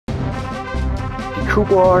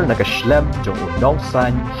Kubor nakaslem jong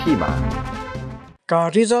unongsan Hima. Ka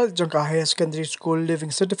result jong ka higher secondary school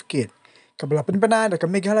living certificate kabla penpana da ka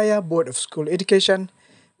Meghalaya Board of School Education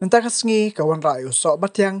mentakasngi kawan rayu so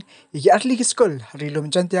batyang igi atli ki school harilum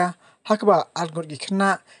Jaintia hakba algot gi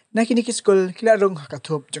khna nakini ki school kilarung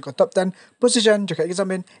hakathop jong ka top 10 position jong ka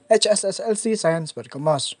examen Hsslc science per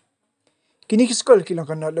commerce kini ki school kilong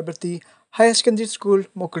ka liberty higher secondary school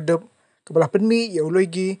mokrdop kabla penmi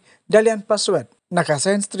yauloigi dalian password naka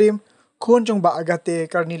science stream kun jong ba agate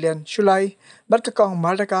karnilian shulai bat ka kong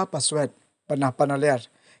mardaka password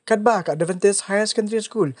panaler kadba ka Adventist Higher Secondary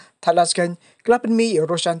School thalaskan klapen mi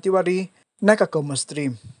roshan tiwari naka commerce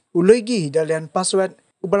stream uloigi dalian password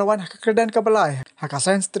ubalawan hakakradan kabalai haka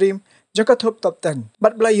science stream joka top 10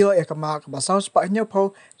 bat blayo ekama ka basaus pa nyo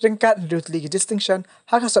pho ringkat rutli distinction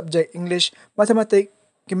haka subject English mathematics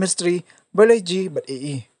chemistry biology bat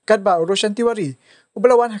AE kadba roshan tiwari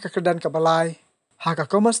ubalawan hakakradan kabalai haka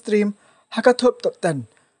commerce stream haka top 10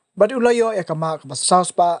 but ulayo ekama ka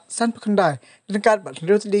basaus pa san pakandai ringkat bat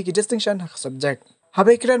rutli distinction haka subject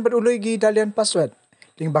habe kran bat uloigi dalian password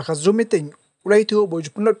ling baka zoom meeting ulai tu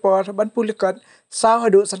boju punlot por ban pulikat saw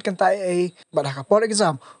hadu san kantai a bat haka por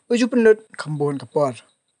exam uju punlot khambon ka por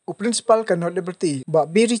u principal ka not liberty ba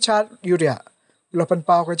B Richard Uria ulapan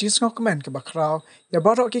pau ka jis ngok comment ka bakraw ya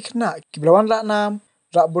borok ki khna ki blawan ra nam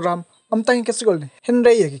ra buram amtang ka school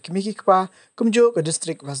henry ki kimiki pa kumjo ka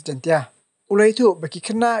district was Jaintia ulai tu baki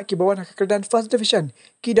khna ki bawan haka kerdan first division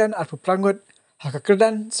kidan arpu prangot haka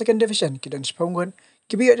kerdan second division kidan spongon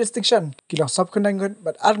ki biyo distinction kilong sub khanangot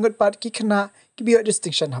but arngot part ki khna ki biyo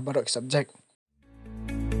distinction habarok subject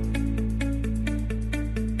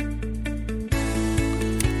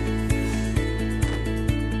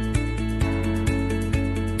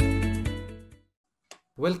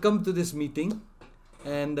Welcome to this meeting,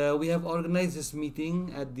 and we have organized this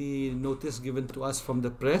meeting at the notice given to us from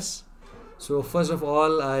the press. So first of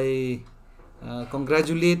all, I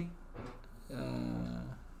congratulate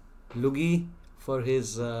Lugi for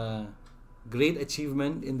his great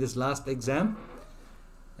achievement in this last exam,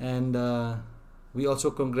 and we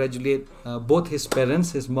also congratulate both his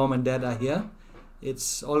parents. His mom and dad are here.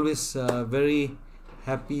 It's always very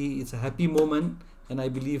happy. It's a happy moment, and I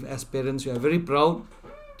believe as parents you are very proud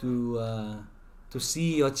to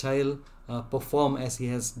see your child perform as he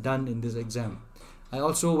has done in this exam. I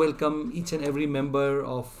also welcome each and every member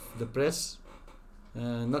of the press,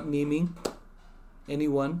 not naming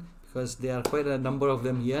anyone because there are quite a number of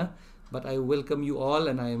them here, but I welcome you all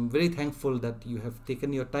and I am very thankful that you have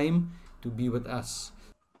taken your time to be with us.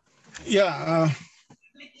 Yeah,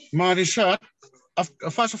 Marishat,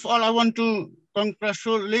 first of all, I want to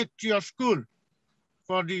congratulate your school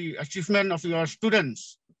for the achievement of your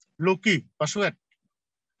students, Loki Paswet.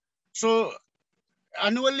 So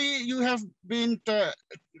annually you have been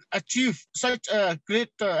achieved such a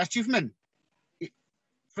great achievement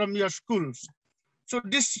from your schools. So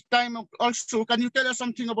this time also, can you tell us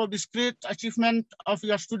something about this great achievement of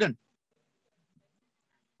your student?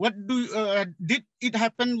 What did it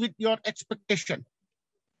happen with your expectation?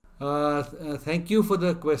 Thank you for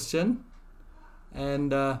the question.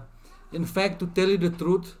 And in fact, to tell you the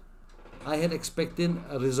truth, I had expected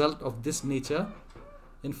a result of this nature.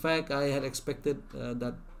 In fact, I had expected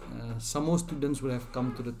that some more students would have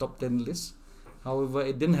come to the top 10 list. However,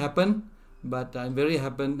 it didn't happen, but I'm very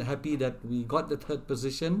happy that we got the third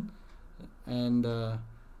position, and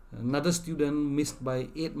another student missed by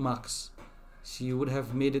 8 marks. She would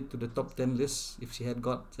have made it to the top 10 list if she had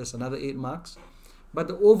got just another 8 marks. But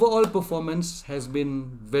the overall performance has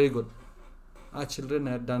been very good. Our children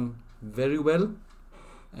have done very well,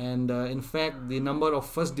 and in fact the number of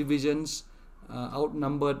first divisions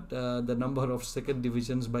outnumbered the number of second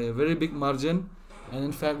divisions by a very big margin, and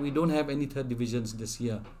in fact we don't have any third divisions this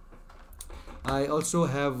year. I also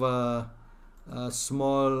have a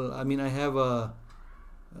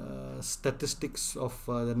statistics of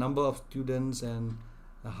the number of students and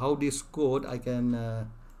how they scored. I can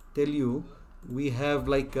tell you we have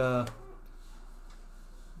like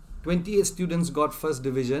 28 students got first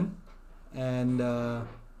division and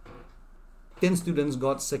 10 students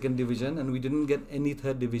got second division, and we didn't get any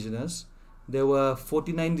third divisioners. There were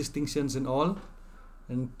 49 distinctions in all,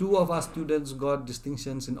 and 2 of our students got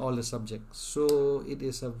distinctions in all the subjects. So it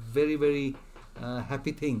is a very, very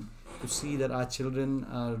happy thing to see that our children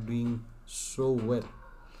are doing so well.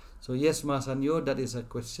 So yes, Mas Anyo, that is a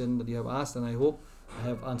question that you have asked, and I hope I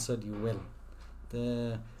have answered you well.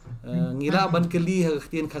 Ngira ban kali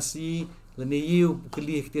hagtian khasi leneyu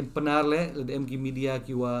kali hagtian panarle le MG media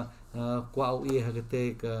kiwa kwa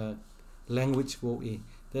hagate language wo.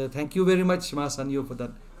 Thank you very much, Mas Anyo, for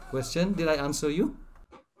that question. Did I answer you?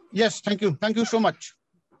 Yes, thank you. Thank you so much.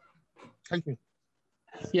 Thank you.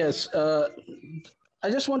 Yes, I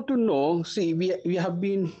just want to know. See, we have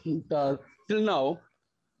been till now.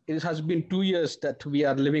 It has been 2 years that we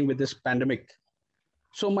are living with this pandemic.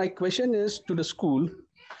 So my question is to the school: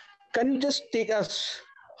 can you just take us?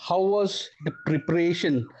 How was the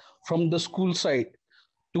preparation from the school side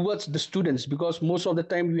towards the students? Because most of the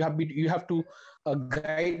time you have to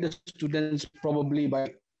guide the students probably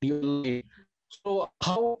by the online. So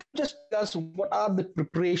how just tell us what are the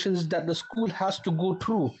preparations that the school has to go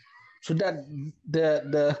through so that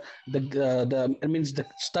the I means the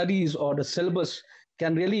studies or the syllabus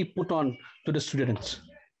can really put on to the students.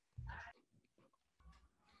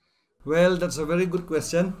 Well, that's a very good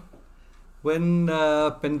question. When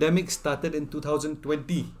pandemic started in 2020,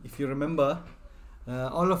 if you remember,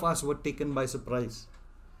 all of us were taken by surprise.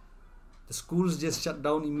 The schools just shut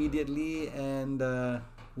down immediately, and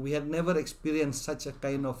we had never experienced such a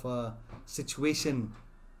kind of situation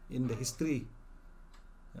in the history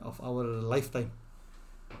of our lifetime.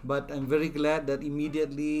 But I'm very glad that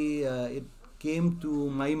immediately it came to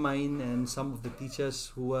my mind and some of the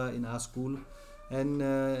teachers who were in our school, and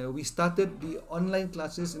we started the online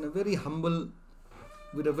classes in a very humble,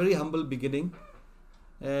 with a very humble beginning.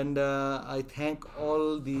 And I thank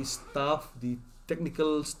all the staff, the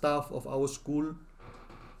technical staff of our school,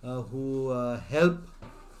 who helped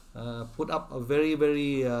put up a very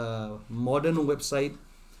modern website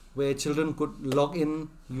where children could log in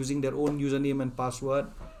using their own username and password.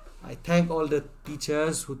 I thank all the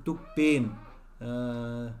teachers who took pain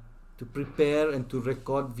to prepare and to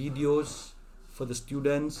record videos for the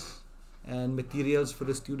students and materials for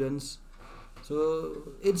the students. So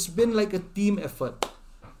it's been like a team effort.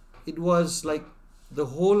 It was like the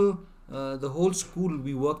whole school,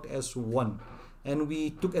 we worked as one, and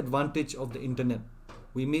we took advantage of the internet.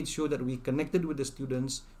 We made sure that we connected with the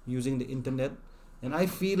students using the internet, and I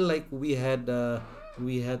feel like we had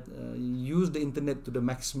used the internet to the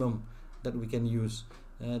maximum that we can use.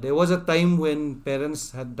 There was a time when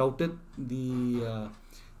parents had doubted the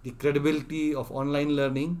credibility of online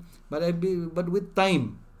learning, but with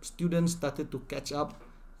time, students started to catch up,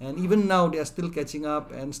 and even now they are still catching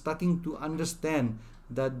up and starting to understand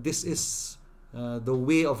that this is the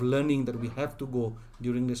way of learning that we have to go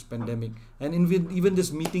during this pandemic. And even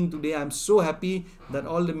this meeting today, I'm so happy that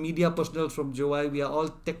all the media personnel from Joy, we are all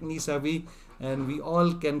technically savvy, and we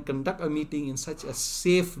all can conduct a meeting in such a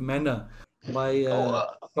safe manner by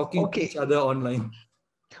talking to each other online.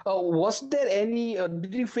 Was there any,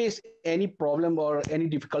 did you face any problem or any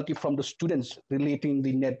difficulty from the students relating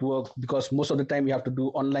the network? Because most of the time we have to do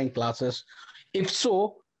online classes. If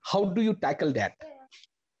so, how do you tackle that?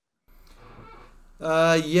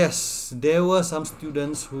 Yes, there were some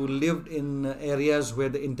students who lived in areas where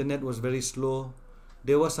the internet was very slow.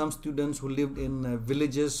 There were some students who lived in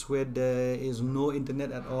villages where there is no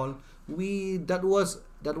internet at all. That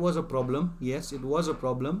was a problem. Yes, it was a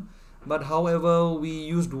problem. But however, we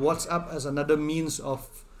used WhatsApp as another means of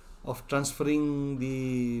transferring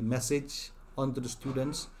the message onto the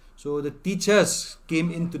students. So the teachers came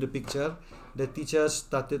into the picture. The teachers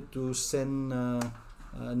started to send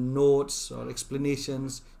notes or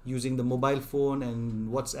explanations using the mobile phone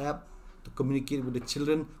and WhatsApp to communicate with the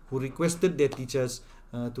children who requested their teachers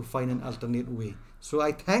to find an alternate way. So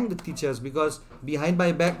I thank the teachers, because behind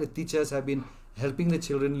my back, the teachers have been helping the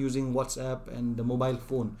children using WhatsApp and the mobile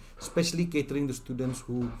phone, especially catering to students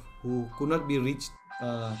who could not be reached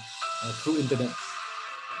through internet.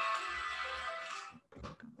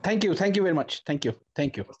 Thank you very much. Thank you.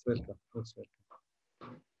 Most welcome.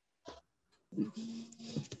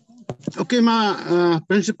 Okay,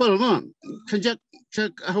 principal kejak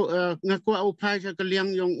cek ngaku au pai cek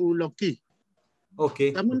liang yong u loki.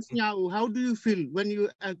 Okay. How do you feel when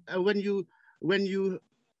you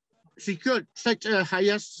secured such a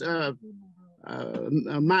highest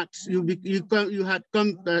marks? You had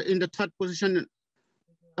come in the third position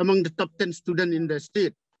among the top 10 students in the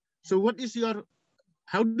state. So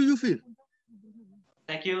how do you feel?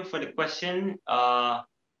 Thank you for the question.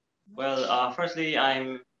 Firstly,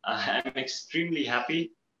 I'm extremely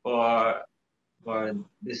happy for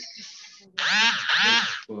this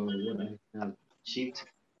for what I have achieved.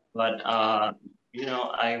 But I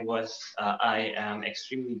am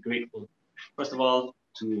extremely grateful. First of all,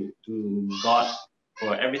 to God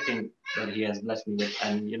for everything that He has blessed me with,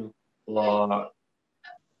 and for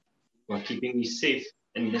keeping me safe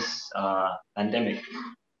in this pandemic.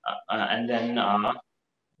 And then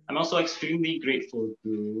I'm also extremely grateful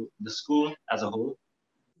to the school as a whole,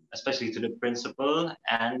 especially to the principal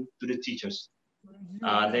and to the teachers.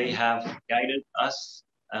 They have guided us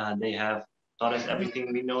They have taught us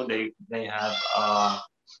everything we know. They have,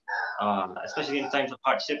 especially in times of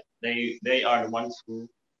hardship, they are the ones who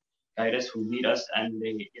guide us, who lead us, and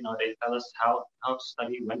they tell us how to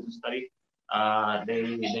study, when to study.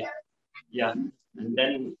 They yeah, and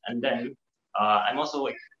then I'm also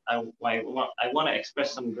I want to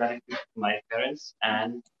express some gratitude to my parents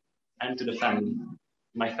and to the family,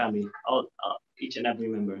 my family, all each and every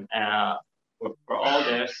member, for all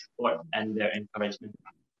their support and their encouragement.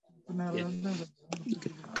 Yeah.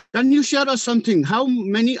 Can you share us something? How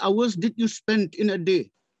many hours did you spend in a day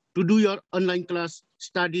to do your online class,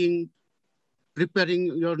 studying,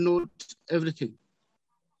 preparing your notes, everything?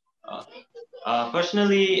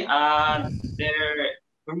 Personally,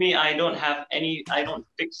 for me, I don't have any. I don't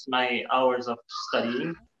fix my hours of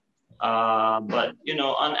studying. But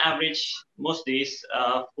on average, most days,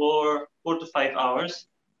 4 to 5 hours.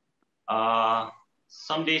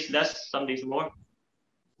 Some days less, some days more.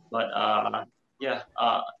 But yeah,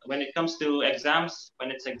 when it comes to exams,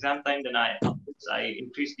 when it's exam time, then I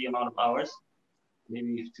increase the amount of hours,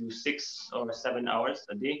 maybe to 6 or 7 hours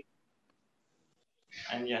a day.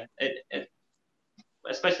 And yeah, it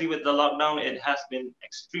especially with the lockdown, it has been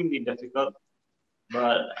extremely difficult.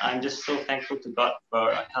 But I'm just so thankful to God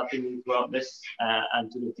for helping me throughout this,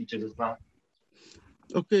 and to the teachers as well.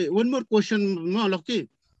 Okay, one more question, Malaki.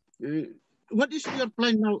 What is your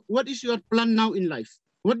plan now? What is your plan now in life?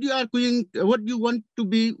 What you are doing? What you want to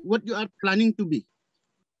be? What you are planning to be?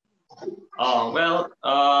 Well,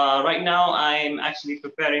 right now I'm actually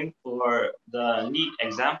preparing for the NEET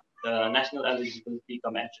exam, the National Eligibility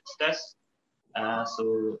Cum Entrance Test,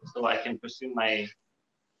 so I can pursue my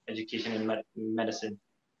education in medicine.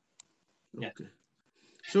 Yeah. Okay.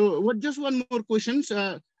 So just one more question.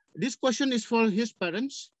 This question is for his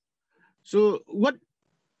parents. So what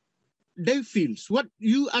they feels, what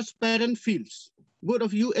you as parent feels, both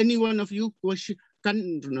of you, any one of you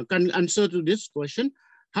can answer to this question.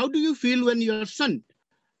 How do you feel when your son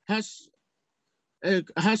has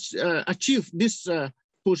achieved this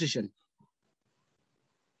position?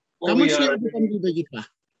 Kamu siya akan dibagi pa.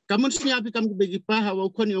 Kamu siya akan dibagi pa hawa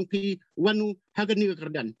kon yung pi wanu hagan ni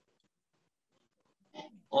kerdan.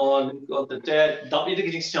 On the dead, don't need to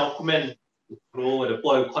get yourself comment pro the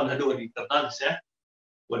boy kon hado ni kerdan ya.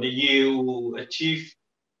 What you achieve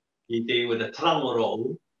ite with the trang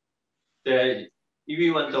ro the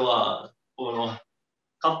you want to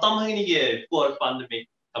kam tam hai ni ye por pandemic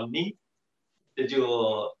kamni the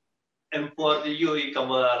jo empor the you kam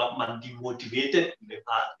man demotivated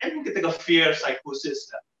and get the fear psychosis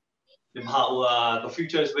the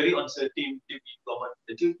future is very uncertain to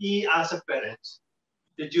be the as a parents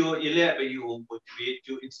that you motivate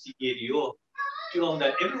you instigate you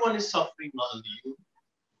that everyone is suffering, not only you.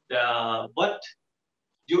 But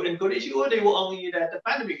you encourage you, they will only that the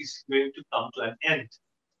pandemic is going to come to an end.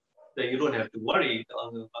 That you don't have to worry.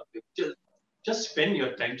 Just spend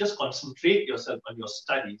your time, just concentrate yourself on your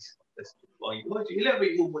studies. You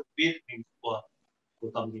motivate me for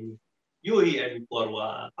something. You and for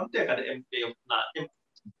I'm taking the MP of not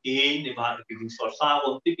gain if I can sort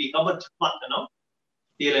of TV cover no.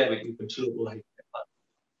 You can show like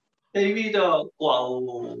maybe the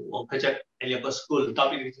project in school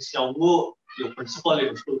topic is your principal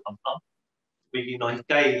in school maybe nói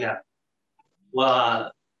cây là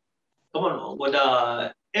và come on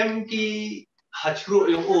what empty hachru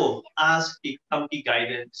yung ask come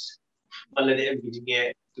guidance bala de empty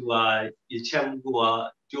nghe to chem go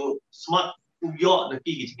to smart yo na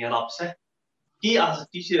ki nghe lap se he as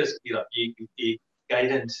teachers ki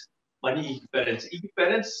guidance money parents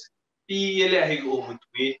ti le hay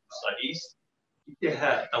motivate studies ite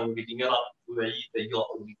ha tawag nghe lap where the yo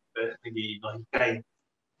maybe nói cây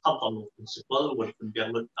không còn một principal hoặc phần biện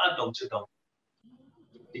luận đồng chưa đồng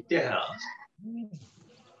thì thế hả?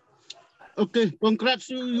 Okay, congrats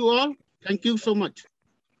to you all. Thank you so much.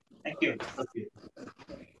 Thank you. Okay.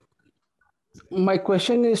 My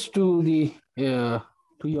question is to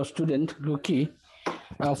your student Luki.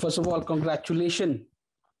 First of all, congratulations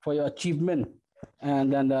for your achievement,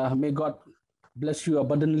 and then may God bless you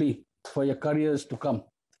abundantly for your careers to come.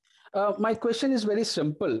 My question is very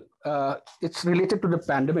simple. It's related to the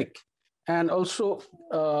pandemic, and also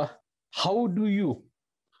how do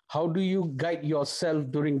you guide yourself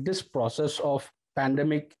during this process of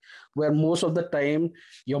pandemic, where most of the time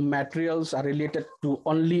your materials are related to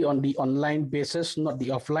only on the online basis, not the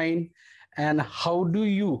offline, and how do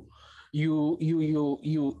you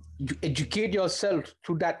educate yourself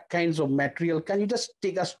through that kinds of material? Can you just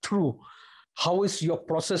take us through how is your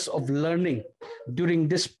process of learning during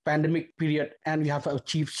this pandemic period, and you have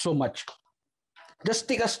achieved so much? Just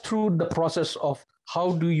take us through the process of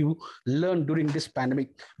how do you learn during this pandemic?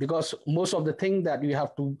 Because most of the things that you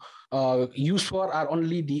have to use for are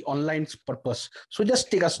only the online purpose. So just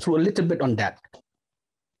take us through a little bit on that.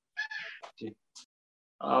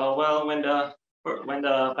 Well, when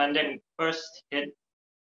the pandemic first hit,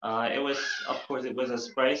 it was, of course, it was a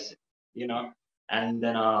surprise, you know, and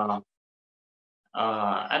then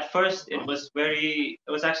at first it was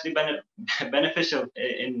actually beneficial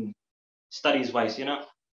in studies wise, you know.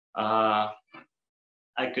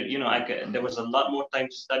 I could, there was a lot more time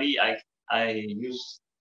to study. I used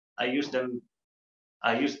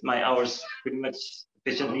my hours pretty much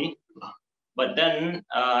efficiently. But then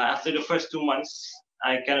after the first 2 months,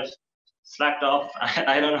 I kind of slacked off.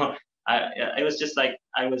 I don't know. It was just like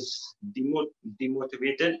I was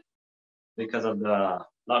demotivated because of the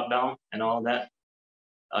lockdown and all that.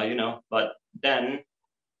 But then,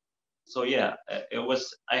 so yeah, it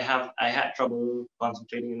was. I had trouble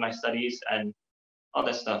concentrating in my studies and all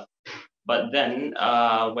that stuff. But then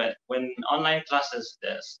when online classes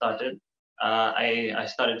started, I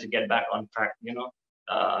started to get back on track.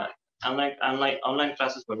 Online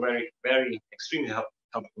classes were very, very extremely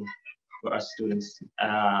helpful for us students,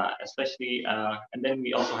 especially. And then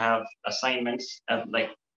we also have assignments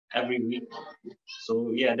like every week.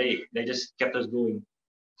 So yeah, they just kept us going.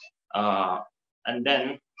 And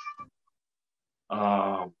then.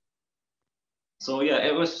 So yeah,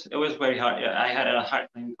 it was very hard. Yeah, I had a hard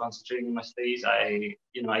time concentrating on my studies. I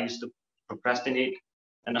used to procrastinate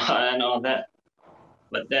and and all that.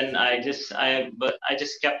 But then I just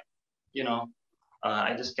kept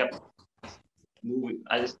I just kept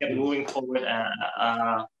moving forward.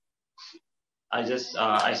 I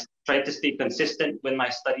tried to stay consistent with my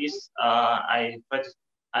studies. I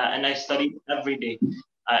studied every day.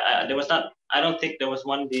 I don't think there was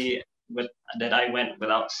one day that I went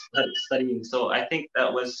without studying. So I think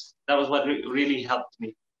that was what really helped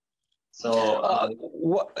me. So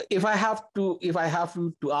if I have to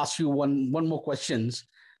ask you one more questions,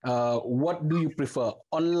 what do you prefer,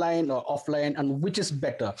 online or offline, and which is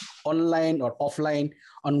better, online or offline?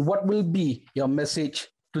 And what will be your message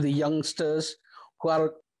to the youngsters who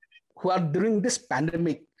are during this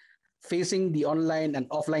pandemic facing the online and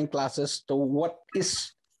offline classes? So what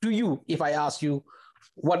is, to you, if I ask you,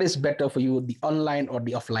 what is better for you, the online or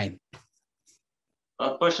the offline?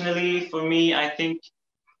 Personally, for me, I think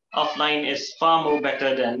offline is far more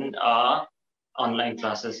better than online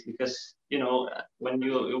classes, because when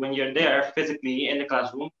you're there physically in the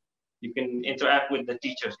classroom, you can interact with the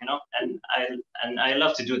teachers, and I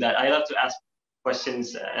love to do that. I love to ask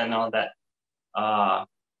questions and all that.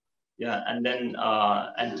 Yeah, and then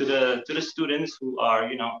and to the students who are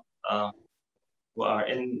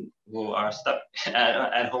who are stuck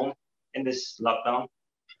at home in this lockdown,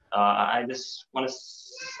 I just want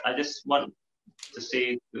to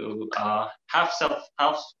say to have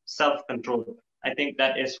self control. I think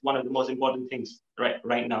that is one of the most important things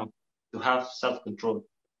right now, to have self control.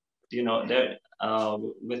 There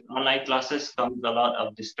with online classes comes a lot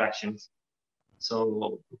of distractions.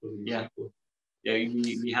 So yeah,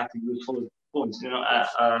 we have to use phones.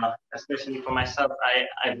 Especially for myself,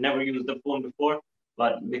 I've never used the phone before,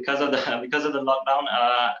 but because of the lockdown,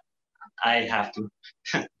 I have to.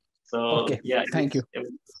 So okay, yeah, thank you.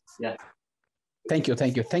 Yeah. Thank you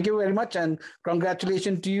very much, and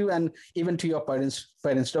congratulations to you and even to your parents.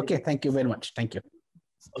 Okay, thank you very much. Thank you.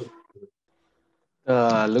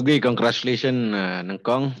 Lugi, congratulations,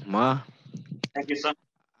 Nangkong, Ma. Thank you, sir.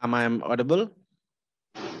 Am I audible?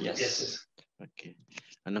 Yes. Okay.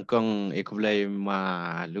 Nangkong ikublay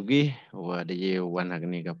ma Lugi, wa de wan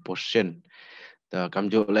agni ka portion. The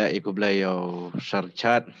kamjo la ikublay yo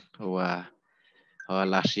sarchat wa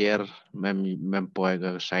last year mem poy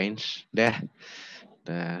ga science deh.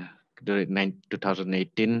 During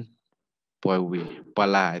 2018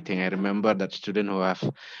 Pala, I think I remember that student who have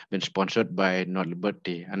been sponsored by North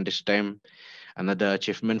Liberty, and this time another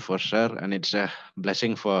achievement for sir, and it's a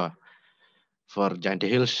blessing for Jaintia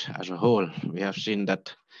Hills as a whole. We have seen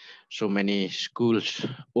that so many schools,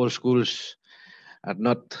 all schools, are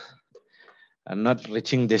not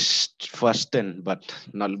reaching this first 10, but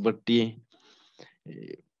North Liberty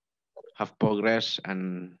have progress,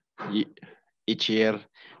 and each year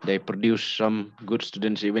they produce some good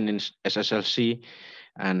students even in Hsslc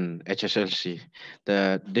and Hsslc.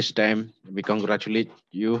 This time we congratulate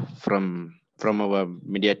you from our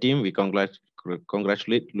media team. We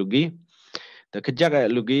congratulate Lugi. The kerja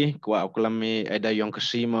Lugi kwa ukulami ada yang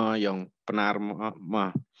kesima yang penar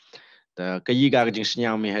ma. The kayiga jing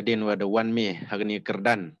senyam mi hadin wa the one me hagni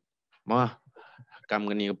kerdan ma kam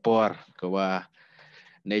gani por kwa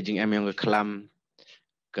nejing em yang kelam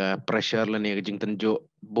ke pressure la ni jing tanjo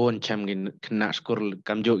bon cham gin kena skor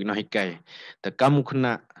kamjo gin hikai ta kamu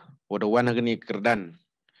kena wada wan hagani kerdan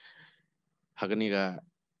hagani ga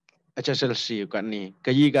HSLC ka ni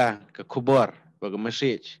kayiga ke khubor baga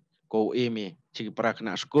message ko emi chi para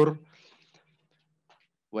kena skor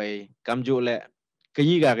wai kamjo le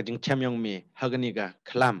kayiga ka jing cham yong mi hagani ga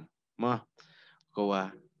klam ma ko wa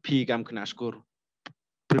pi kam kena skor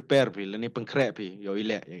prepare pi lani pengkre pi yo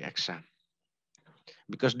ile exam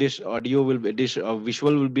because this audio will be this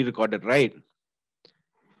visual will be recorded, right?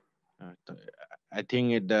 I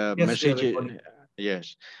think the Yes, we are message recording.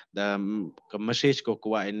 yes the message ko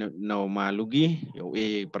kuwa no malugi yo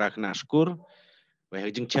para kena skor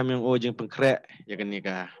wai jing cham yang jing pengkre ya gani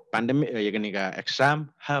ka pandemic ya gani ka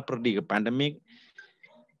exam ha perdi ke pandemic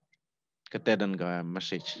ketedan ka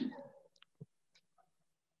message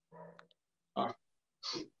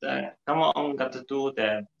kamu ông kata tu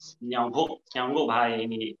te nyambuk bahaya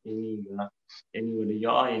ini udah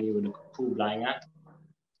yo ini udah pu belanya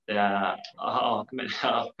te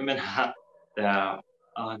kemen te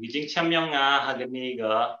gijing cham yang hagani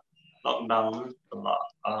ga lockdown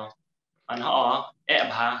an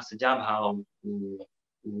bah sejak bah u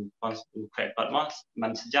kret mas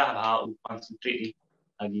man sejak bah u concentrate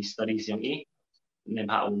lagi studies yang ini ne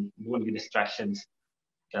bah u bukan distractions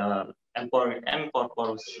empor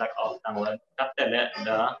slack off tangwa kata le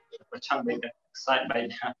da perchang baik side by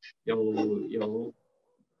yo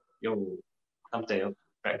sampai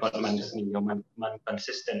record man ni yo man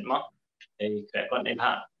consistent ma record ni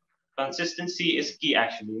ha consistency is key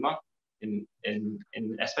actually ma in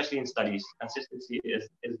especially in studies consistency is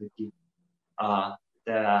the key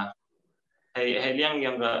the hey yang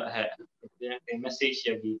cái message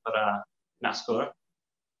yang para nak score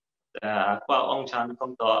qua ông chan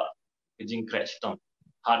không to cái jing crash tom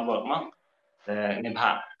hard work ma nên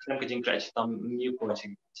ha xem cái jing crash tom nhiều của chỉ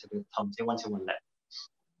thầm chỉ one lại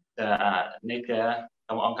nên cái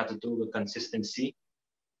ông kata tu cái consistency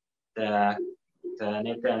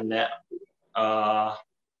nên cái là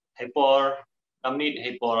hyper kami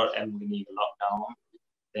hyper em ini lockdown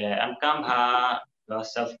em cam ha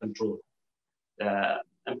self control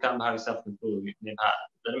em cam ha self control nên ha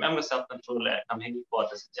dalam em self control là kami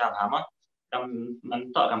hyper sejak hama kami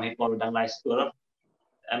mentok kami hyper dalam life school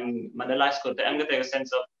em mana life school em get a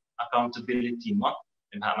sense of accountability ma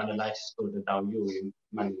em ha mana life school tahu you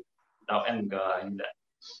man tahu em ke ini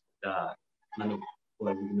dah mana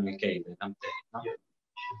boleh guna ke dalam teh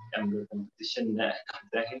em the competition teh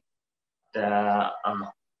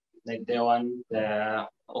like they want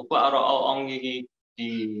apa orang di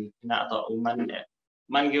nak atau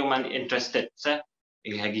man interested se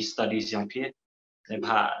lagi studies yang pi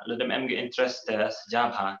lebha ledem em interest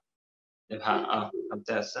sejak ha lebha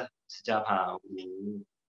kata sejak ha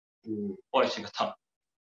oi sih kata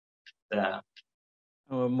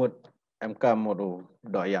một em kam một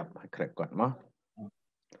doyap krek kot ma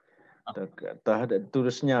ta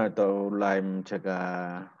tulisnya atau lain jaga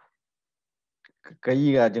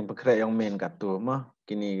kayiga jeng pekrek yang main katu ma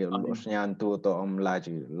kini losnya antu to om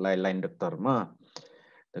laju lain doktor ma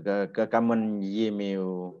ke kaman yemi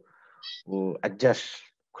u adjust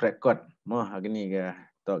record ma agni ga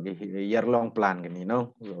to year long plan gini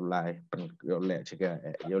no yo lai yo le jaga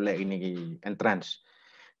yo le ini ki entrance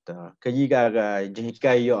to kayiga ga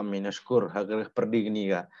jihika yo minus skur hagar perdi gini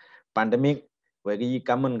ga pandemic wagi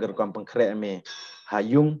kaman ger kom pengkrek me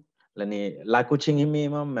hayung lani la coaching imi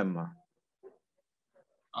ma memma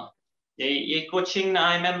ye coaching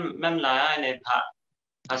na mem la ne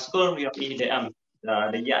ha school yo IDM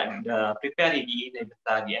the prepare di ne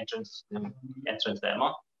beta di entrance da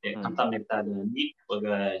ma kamtam ne beta de ni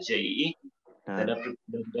baga JEE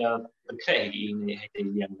da prepare di ne hete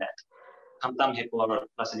yang da kamtam he por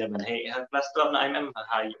class 11 he class 12 na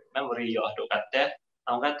ha memory yo do kata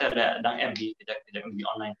ang kata da dang MB tidak di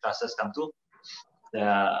online classes kam tu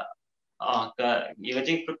da ka ye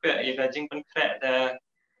prepare ye prepare da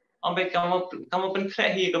Ambil kamu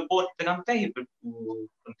penkret hi ke bot tengah teh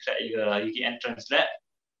penkret hi entrance le.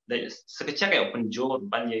 Dari sekecil kayak open door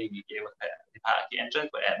banyak hi di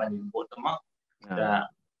entrance buat banyak bot mah. Da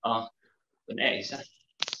benar isa.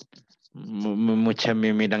 Macam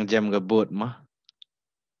midang jam ke bot mah.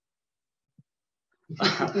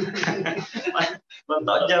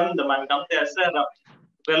 Mentok jam teman kamu biasa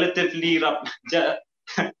relatively rap je.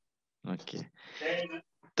 Okay.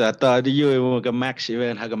 Ta di yo ke max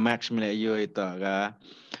event ha ke max mele yo itu ke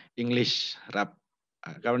English rap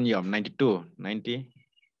kawan yom 92 90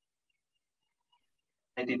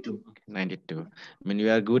 92 I mean you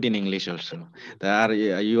are good in English also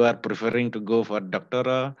you are preferring to go for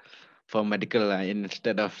doctor for medical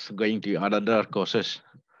instead of going to other courses?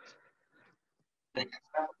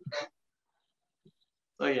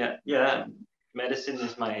 So yeah, medicine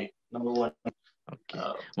is my number one. Okay.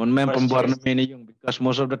 Mon mem First pembuar choice. ni yung because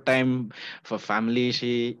most of the time for family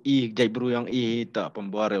si jai bru yang ta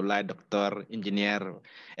pembuar lai doktor, engineer,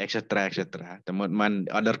 etc. Temot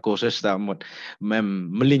man other courses ta mot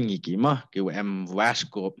mem meling ki mah ki em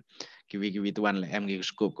vasco ki tuan le em ki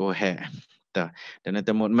scope ko he ta dan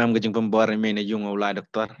temot mem gejing pembuar ni yung lai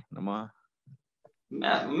doktor nama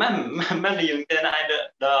Mem là dùng tên ai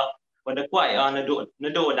the when the quite on the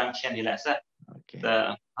do đang chen thì là sao? okay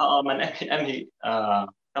The mình em thì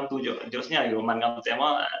trong tu chỗ nhà của mình ngắm xem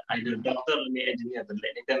mà ai được doctor ni engineer bên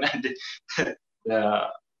lệ tên anh the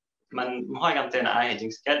mình hỏi ngắm tên ai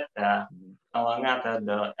chính sketch ngã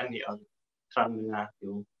the em thì ở trong ngã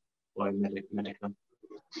kiểu gọi medical.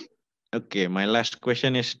 Okay, my last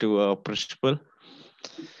question is to principal.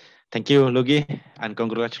 Thank you, Logi, and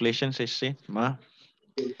congratulations, Hsslc, Ma.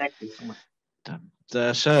 Thank you so much.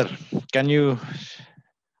 Sir,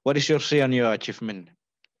 what is your say on your achievement?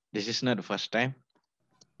 This is not the first time.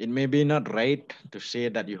 It may be not right to say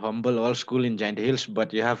that you humble all school in Giant Hills,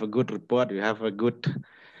 but you have a good report. You have a good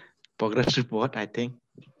progress report, I think.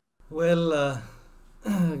 Well,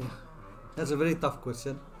 that's a very tough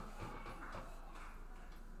question.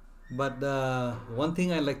 But one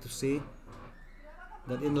thing I like to say,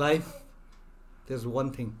 that in life, there's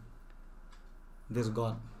one thing. There's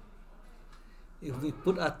God. If we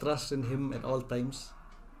put our trust in Him at all times,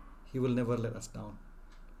 He will never let us down.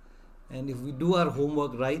 And if we do our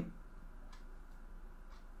homework right,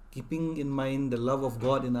 keeping in mind the love of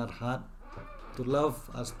God in our heart, to love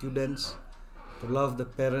our students, to love the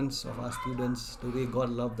parents of our students the way God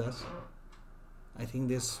loved us, I think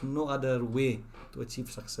there's no other way to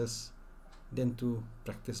achieve success than to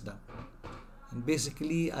practice that. And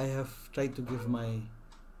basically, I have tried to give my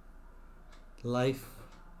life,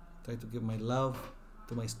 try to give my love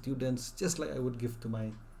to my students, just like I would give to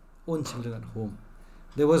my own children at home.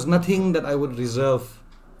 There was nothing that I would reserve,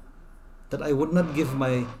 that I would not give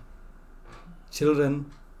my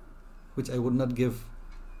children, which I would not give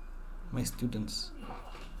my students.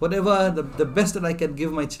 Whatever the best that I can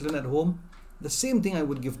give my children at home, the same thing I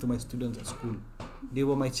would give to my students at school. They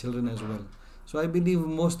were my children as well. So I believe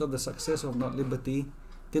most of the success of Not Liberty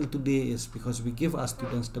till today is because we give our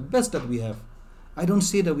students the best that we have. I don't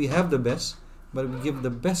say that we have the best, but we give the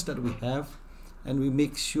best that we have, and we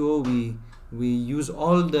make sure we use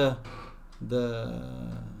all the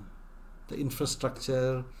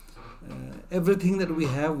infrastructure, everything that we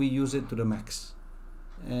have, we use it to the max.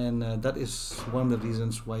 And that is one of the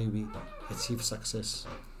reasons why we achieve success.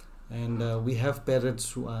 And we have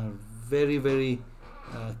parents who are very, very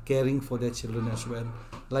caring for their children as well.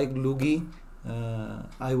 Like Lugi,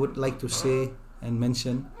 I would like to say and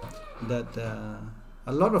mention that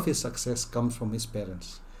a lot of his success comes from his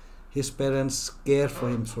parents. His parents care for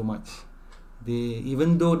him so much.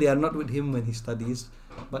 Even though they are not with him when he studies,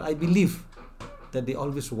 but I believe that they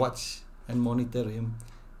always watch and monitor him,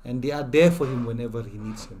 and they are there for him whenever he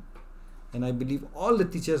needs him. And I believe all the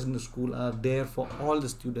teachers in the school are there for all the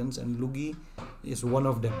students, and Lugi is one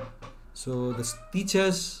of them. So the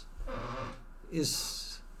teachers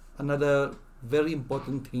is another very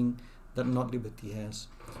important thing that Not Liberty has.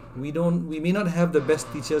 We may not have the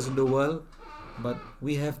best teachers in the world, but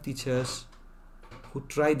we have teachers who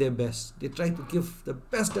try their best. They try to give the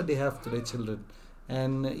best that they have to their children.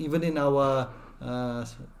 And even in our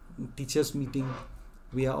teachers meeting,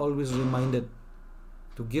 we are always reminded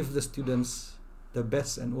to give the students the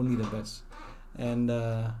best and only the best. And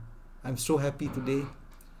I'm so happy today.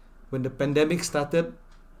 When the pandemic started,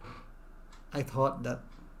 I thought that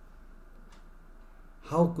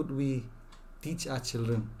how could we teach our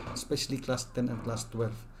children, especially class 10 and class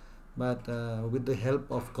 12. But with the help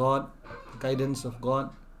of God, guidance of God,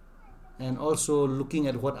 and also looking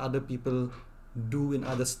at what other people do in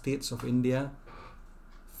other states of India,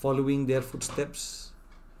 following their footsteps,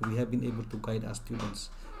 we have been able to guide our students.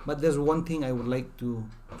 But there's one thing I would like to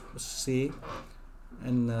say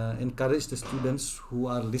and encourage the students who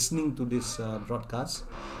are listening to this broadcast,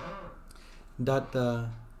 that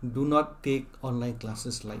do not take online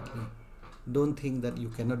classes lightly. Don't think that you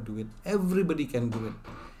cannot do it. Everybody can do it.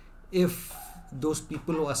 If those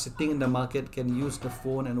people who are sitting in the market can use the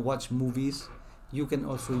phone and watch movies, you can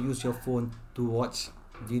also use your phone to watch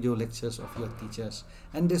video lectures of your teachers.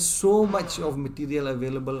 And there's so much of material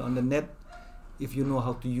available on the net if you know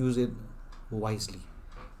how to use it wisely.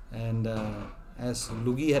 And as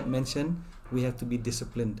Lugi had mentioned, we have to be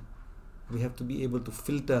disciplined. We have to be able to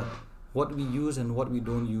filter what we use and what we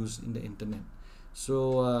don't use in the internet.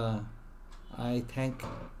 So I thank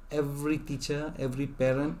every teacher, every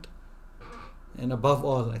parent, and above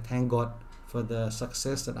all, I thank God for the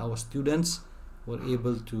success that our students were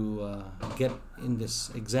able to get in this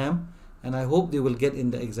exam, and I hope they will get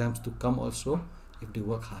in the exams to come also if they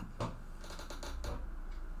work hard.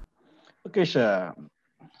 Okay, sir.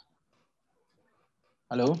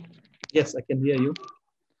 Hello. Yes, I can hear you.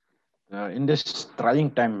 In this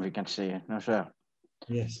trying time, we can say, no, sir.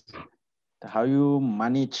 Yes. How you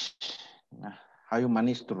manage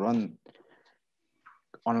to run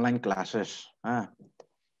online classes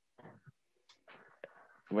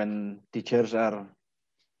when teachers are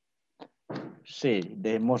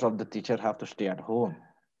most of the teachers have to stay at home,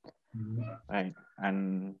 right?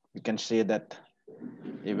 And we can say that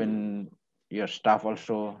even your staff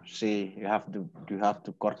also say you have to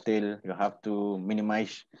curtail, you have to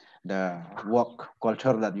minimize the work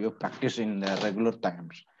culture that you practice in the regular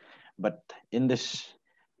times. But in this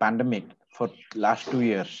pandemic for last 2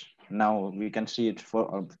 years, now we can see it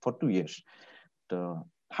for 2 years.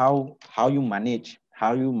 How you manage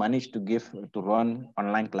to run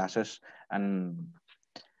online classes, and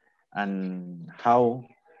how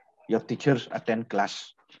your teachers attend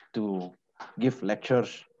class to give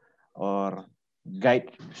lectures or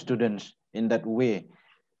guide students in that way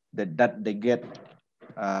that they get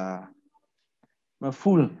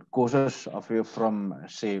full courses of you from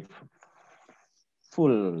say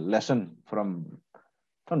full lesson from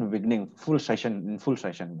the beginning, full session.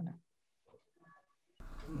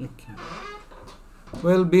 Okay.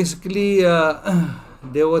 Well, basically,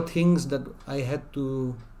 there were things that I had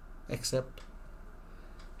to accept.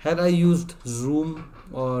 Had I used Zoom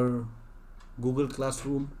or Google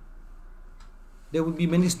Classroom, there would be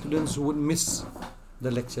many students who would miss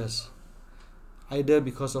the lectures, either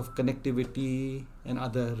because of connectivity and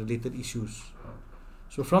other related issues.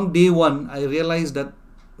 So from day one, I realized that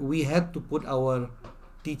we had to put our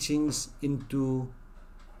teachings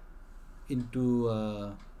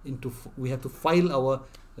we have to file our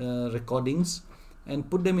recordings and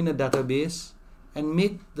put them in a database and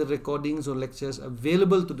make the recordings or lectures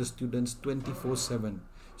available to the students 24/7,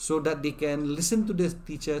 so that they can listen to the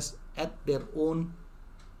teachers at their own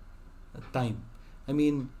time. I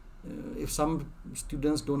mean, if some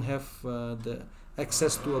students don't have the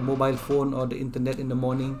access to a mobile phone or the internet in the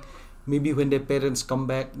morning, maybe when their parents come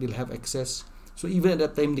back, they'll have access. So even at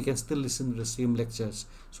that time, they can still listen to the same lectures.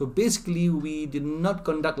 So basically, we did not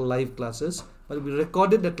conduct live classes, but we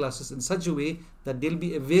recorded the classes in such a way that they'll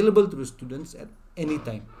be available to the students at any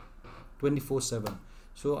time, 24/7.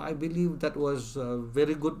 So I believe that was a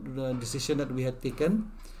very good decision that we had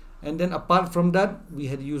taken. And then apart from that, we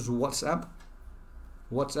had used WhatsApp.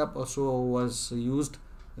 WhatsApp also was used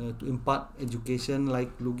to impart education. Like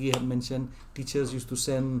Lugi had mentioned, teachers used to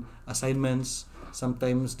send assignments.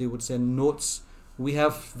 Sometimes they would send notes. We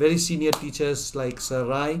have very senior teachers like Sir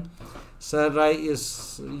Rai. Sir Rai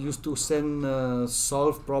used to send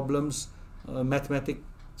solve problems, mathematics.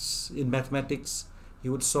 He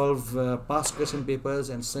would solve past question papers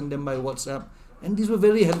and send them by WhatsApp, and these were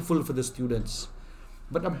very helpful for the students.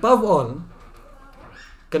 But above all,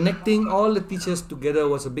 connecting all the teachers together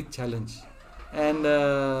was a big challenge. And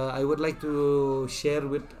I would like to share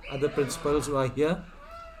with other principals who are here.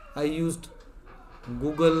 I used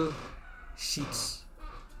Google Sheets.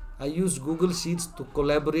 I used Google Sheets to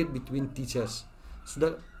collaborate between teachers, so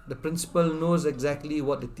that the principal knows exactly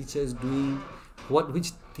what the teacher is doing,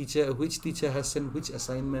 which teacher has sent which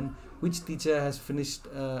assignment, which teacher has finished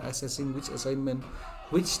assessing which assignment,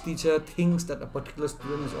 which teacher thinks that a particular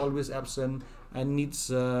student is always absent and needs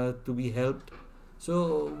to be helped.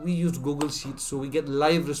 So we use Google Sheets, so we get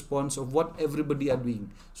live response of what everybody are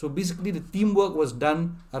doing. So basically, the teamwork was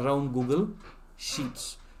done around Google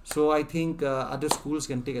Sheets. So I think other schools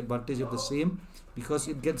can take advantage of the same, because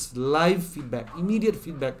it gets live feedback, immediate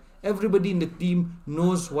feedback. Everybody in the team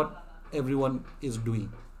knows what everyone is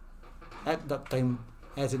doing at that time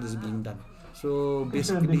as it is being done. So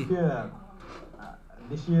basically,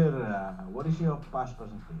 this year, what is your pass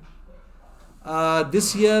percentage?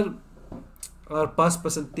 This year, our pass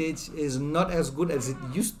percentage is not as good as it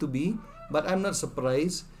used to be, but I'm not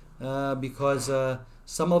surprised because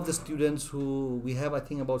some of the students who we have, I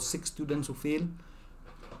think about 6 students who fail,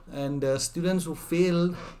 and students who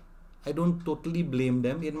fail, I don't totally blame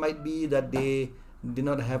them. It might be that they did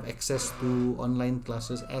not have access to online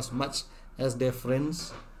classes as much as their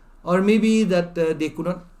friends, or maybe that they could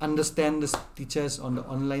not understand the teachers on the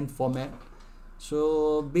online format.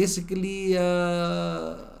 So basically,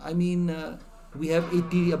 we have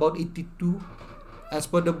about 82. As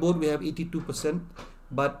per the board, we have 82%.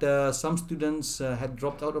 but some students had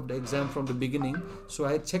dropped out of the exam from the beginning. So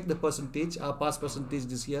I checked the percentage. Our pass percentage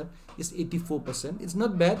this year is 84%. It's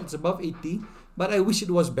not bad. It's above 80, but I wish it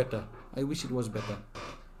was better. I wish it was better.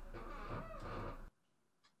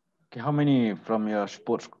 Okay, how many from your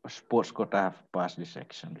sports quota have passed this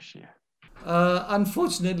section this year?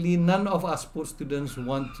 Unfortunately, none of our sports students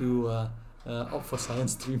want to opt for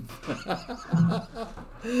science stream.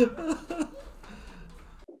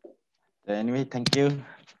 Anyway, thank you.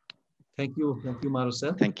 Thank you,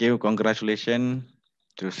 Marcel. Thank you. Congratulations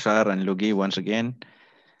to Sir and Lugi once again.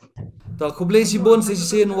 Ta kublai sibon sa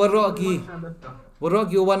sisen warok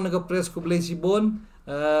you wan naga press kublai sibon.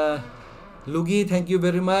 Lugi, thank you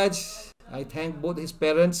very much. I thank both his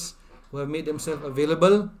parents who have made themselves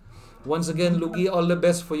available. Once again, Lugi, all the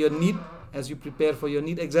best for your NEET as you prepare for your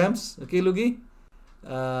NEET exams. Okay, Lugi?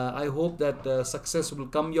 I hope that success will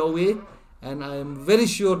come your way, and I am very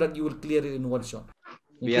sure that you will clear it in one shot.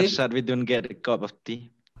 Okay? We are sad we don't get a cup of tea.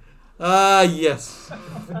 Yes.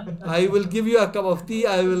 I will give you a cup of tea.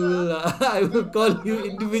 I will call you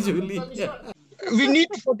individually. We need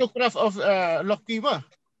a photograph of Lokima.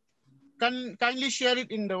 Kindly share it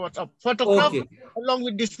in the WhatsApp. Photograph along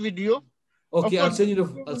with this video. Okay, I'll send you the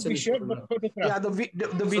photograph. Yeah, the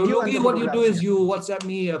So video. Loki, what you do is you WhatsApp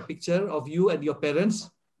me a picture of you and your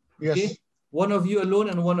parents. Yes. Okay? One of you alone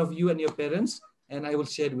and one of you and your parents, and I will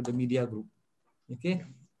share it with the media group. Okay?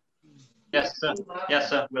 Yes, sir. Yes,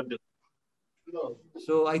 sir. Will do.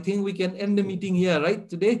 So I think we can end the meeting here, right?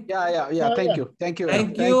 Today? Yeah. Thank you. Thank you.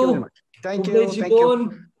 Thank you very much.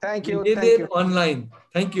 Thank you. We did it online.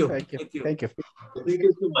 Thank you. Thank you. Thank you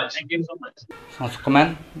so much. Thank you so much.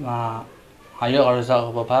 Comment ayo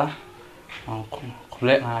result apa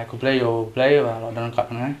kuplay và đơn cận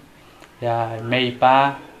nữa và mấy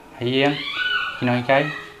pa hiên khi nói cái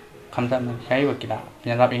không ta mình cái và kita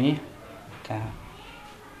nhậnรับini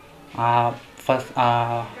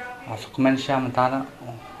first comment siya mentara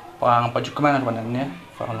ang pag-comment na sebenarnya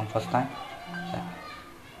for long first time.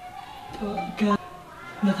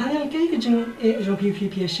 Nathaniel cái chừng trong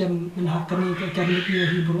PPPSM mình học cái này cái academic year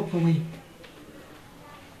hi bro for me.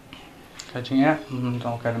 Cái chừng á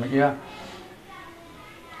trong academic year.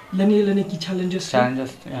 Lani ki challenges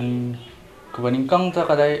and kubaning kang ta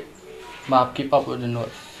kadai ma keep up with the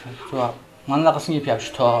notes. So man la kasing ipiap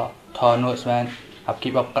to notes man have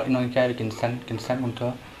keep up ka inong kai consent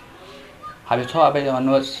unto. Have to abai the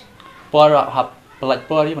notes por have like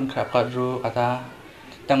por ni man krap ka ru kata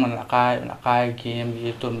tang man la kai game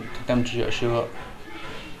bi tum tem ji sure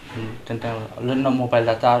tentang learn mobile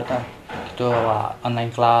data ta kita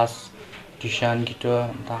online class tuition kita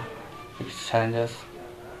ta challenges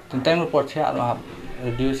tentang report siya lah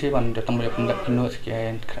reduce ban datang boleh conduct notes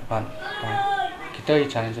sekian kan kita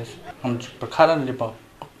challenges perkara dari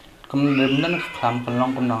kemudian kelam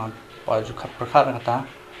kelong kumna paju perkara kata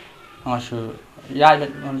ngasu ya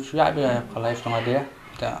be life tong ada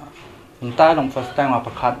ta entah long first time apa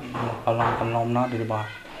perkara kelong na dari bah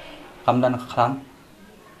kamdan kelam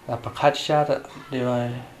perkara siya dari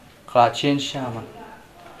kelas change siya man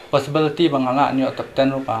possibility bangala ni top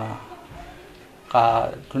 10 rupa ka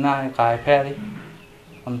tunai ka peri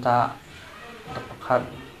amta perkara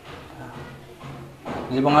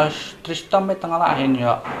di bangal tristam be tangala hin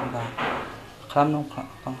yo kelam no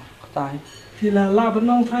katai thì là la bên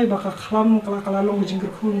nông thay và cả khlam kala long jing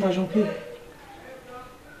khun da jong pi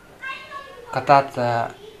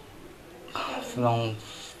kata long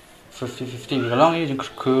 50-50 long jing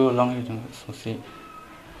khu long jing susi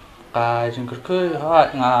ka jing khu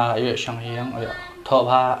ha nga yo shang hiang yo tho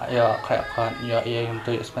ba yo khai khan yo ye yum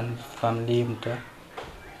to spend family mum to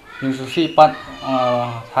jing susi pat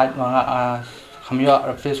thai ma kham yo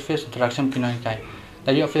face interaction kinai kai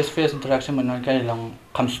da yo face interaction man kai long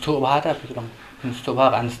comes to ba ta pi long comes to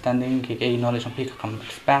ba understanding ki knowledge of pi kam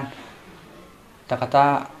expand ta kata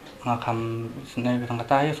nga kam snai tang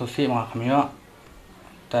kata yo susi ma kham yo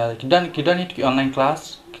ta kidan ni ki online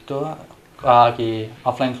class kito ki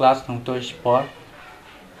offline class tang to sport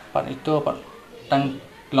pat itu pat tang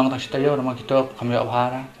long tang sta yo ma kito kham yo ba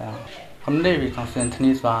ra ta kham dei bi tang sen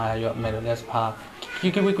tennis ba yo medalist pa ki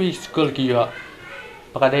school ki yo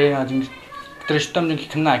pakade jing tristam ni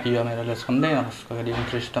kena ki yo mera les khande na ko di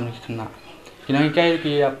tristam ni kena kinai kai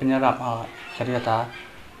ki penyarap syariata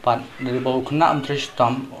pan dari bau kena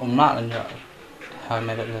tristam umma nya ha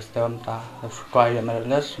mera les tam ta ko ya mera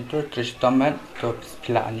les tu tristam met to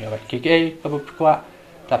pila nya bat ki kai pa kwa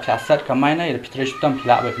ta phasat kamai na tristam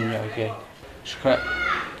pila ba nya ke scrap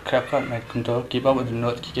kan met kunto keep up with the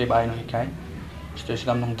note ki kai bai no kai sto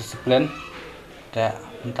islam nong discipline ta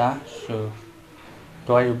ta so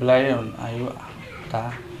toy play on ayu ta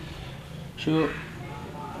so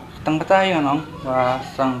tang batai nong wa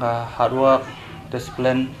sang hard work,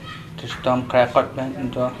 discipline, system record ben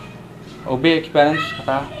into obey parents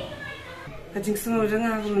kata. Kajing semua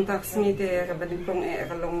jangan mentak sini te kabading kong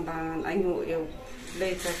kalong ban Ngut eu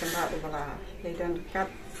lei ta kembak bala lei dan dekat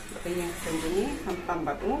yang sendiri hampam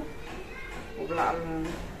batu ubla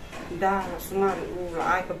dah semar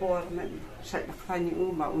ubla ai kabor sai nak khani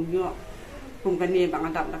ba unyo kum kani bang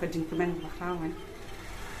adap nak kajing kemen bakhawan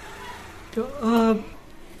to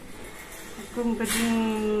kum kajing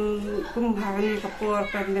kum hari kapor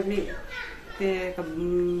pandemi te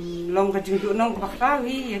long kajing tu nong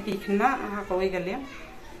bakhawi ya ki kena ka we galem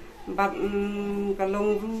bat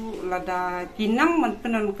kalong ru lada kinang man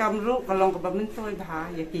penan kamru kalong ka bamentoi bah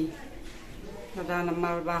ya ki lada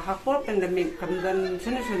namal bah hakor pandemic kamdan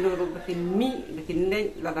sene ru batin mi batin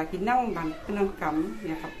ne lada kinang ban penan kam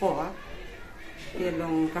ya kapor ya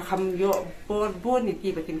long ka kham yo por bon ya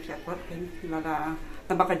ki batin kapor kan lada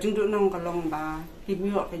tambah kajing tu nong kalong ba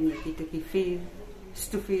kimyo kan ya ki ki face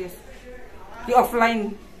to face ki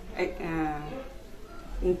offline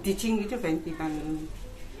teaching gitu kan ki ban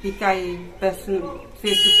pikai person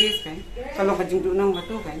face to face kan kalau kajing tu nang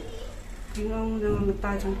batu kan jingong nang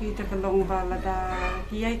mata jang kita kalong bala da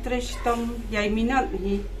kiai tres tom yai minat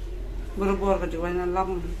hi berbor ka juana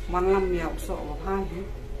lam manlam ya so ha hi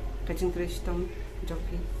kajing tres tom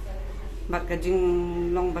joki mat kajing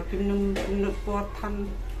long batin num pot than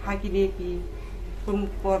ha ki ni ki kum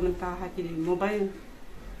por menta ha ki mobile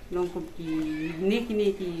long kum ki ni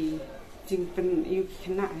ki jing pen yu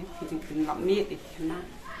kena jing pen lam ni kena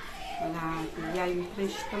là dây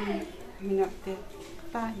Kristen minat te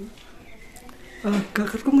tai ka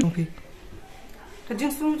kum pi ka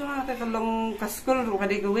jing sum jona ka long ka skul ru ka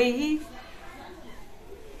de ka we hi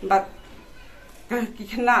bat ka ki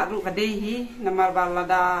kena ru ka de hi namar ba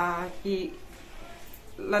lada ki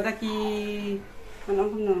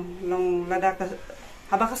anong no long lada ka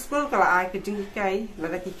haba ka skul kala ai ka jing kai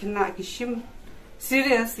lada ki kena ki shim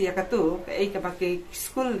serious ya ka tu ka ai ka ba ke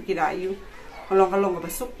skul ki da yu kalong ka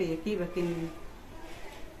basuk te ki bakin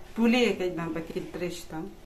puli kay bang bakin tres tam